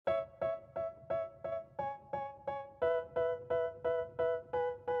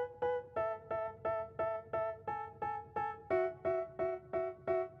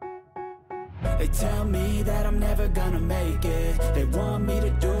They tell me that I'm never gonna make it. They want me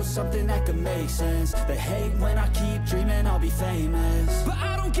to do something that could make sense. They hate when I keep dreaming I'll be famous, but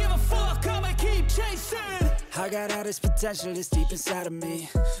I don't give a fuck, I'ma keep chasing. I got all this potential that's deep inside of me,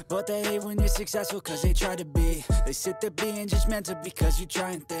 but they hate when you're successful cause they try to be. They sit there being judgmental because you're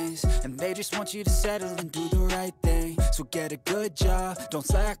trying things, and they just want you to settle and do the right thing. So get a good job, don't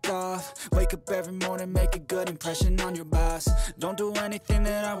slack off. Wake up every morning, make a good impression on your boss. Don't do anything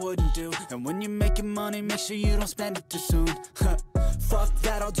that I wouldn't do, and when you're making money, make sure you don't spend it too soon. Fuck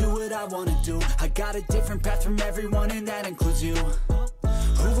that, I'll do what I wanna do. I got a different path from everyone, and that includes you.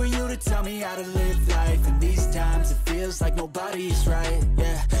 Who are you to tell me how to live life? In these times it feels like nobody's right,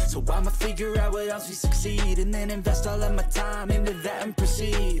 yeah. So I'ma figure out what else we succeed, and then invest all of my time into that and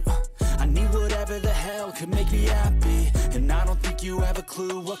proceed. I need whatever the hell could make me happy, and I don't think you have a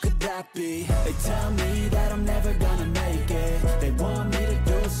clue what could that be. They tell me that I'm never gonna make it. They want me to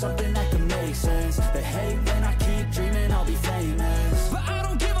do something that could make sense. They hate when I keep dreaming I'll be famous, but I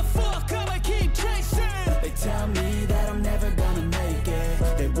don't give a fuck, I'ma keep chasing. They tell me that I'm never gonna make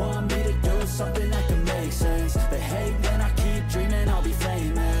it. They want me to do something that can make sense. They hate when I keep dreaming I'll be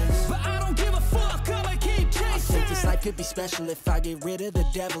famous, but I don't give a fuck, I'ma keep chasing. I think this life could be special if I get rid of the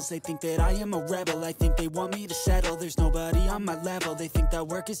devils. They think that I am a rebel, I think they want me to settle. There's nobody on my level, they think that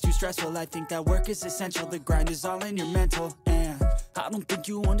work is too stressful. I think that work is essential, the grind is all in your mental. And I don't think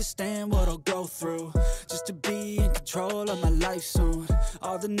you understand what I'll go through just to be in control of my life soon.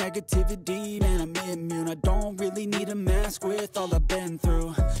 All the negativity, man, I'm immune. I don't really need a mask with all I've been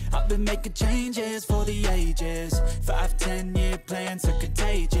through. I've been making changes for the ages. 5-10 year plans are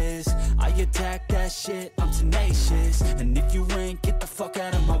contagious. I attack that shit, I'm tenacious. And if you ain't, get the fuck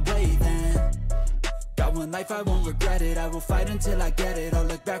out of my way then. Got one life, I won't regret it. I will fight until I get it. I'll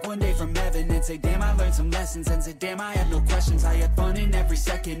look back one day from heaven and say, damn, I learned some lessons. And say, damn, I had no questions. I had fun in every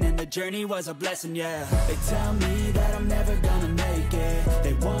second, and the journey was a blessing, yeah. They tell me that I'm never gonna make it.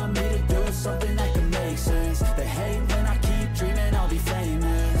 They want me to do something that can make sense. They hate when I keep dreaming I'll be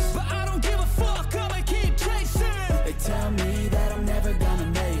famous, but I don't give a fuck, I'ma keep chasing. They tell me that I'm never gonna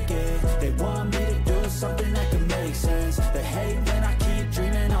make it. They want me to do something that can make sense. They hate when I keep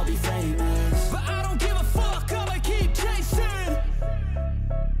dreaming I'll be famous, but I don't give a fuck, I'ma keep chasing.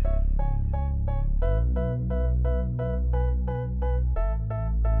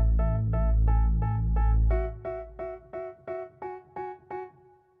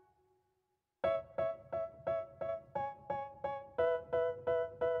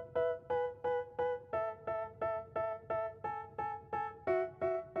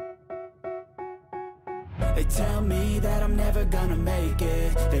 They tell me that I'm never gonna make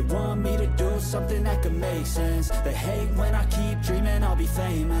it. They want me to do something that could make sense. They hate when I keep dreaming I'll be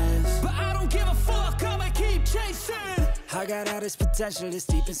famous, but I don't give a fuck, I'ma keep chasing. I got all this potential that's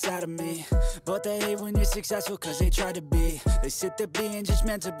deep inside of me, but they hate when you're successful cause they try to be. They sit there being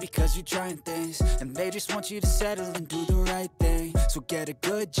judgmental because you're trying things, and they just want you to settle and do the right thing. So get a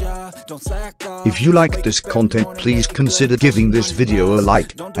good job, don't slack off. If you liked this content, please consider giving this video a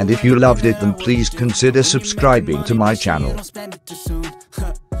like, and if you loved it, then please consider subscribing to my channel.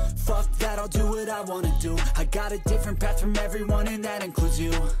 Fuck that, I'll do what I wanna do. I got a different path from everyone, and that includes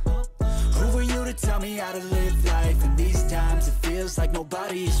you. Who are you to tell me how to live life? In these times it feels like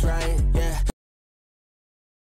nobody's right, yeah.